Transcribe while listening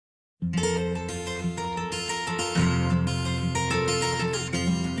Hi,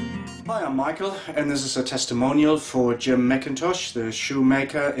 I'm Michael, and this is a testimonial for Jim McIntosh, the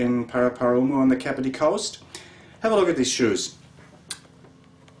shoemaker in Paraparaumu on the Kapiti Coast. Have a look at these shoes.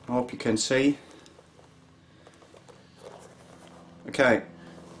 I hope you can see. Okay,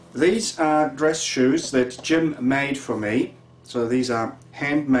 these are dress shoes that Jim made for me. So these are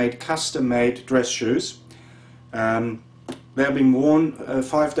handmade, custom-made dress shoes. They've been worn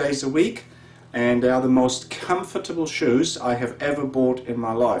 5 days a week, and they are the most comfortable shoes I have ever bought in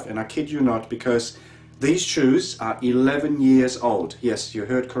my life. And I kid you not, because these shoes are 11 years old. Yes, you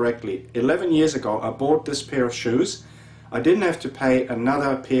heard correctly. 11 years ago I bought this pair of shoes. I didn't have to pay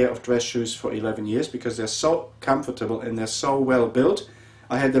another pair of dress shoes for 11 years because they're so comfortable and they're so well built.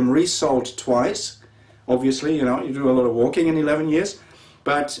 I had them resoled twice. Obviously, you know, you do a lot of walking in 11 years,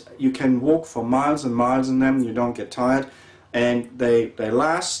 but you can walk for miles and miles in them. You don't get tired, and they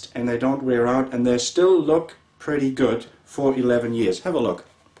last and they don't wear out, and they still look pretty good for 11 years. Have a look.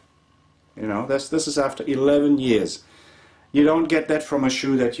 You know, this is after 11 years. You don't get that from a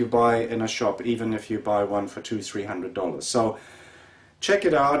shoe that you buy in a shop, even if you buy one for $200–300. So check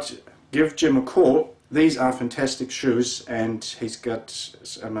it out, give Jim a call. These are fantastic shoes, and he's got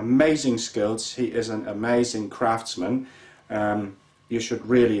some amazing skills. He is an amazing craftsman. You should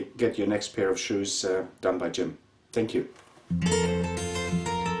really get your next pair of shoes done by Jim. Thank you.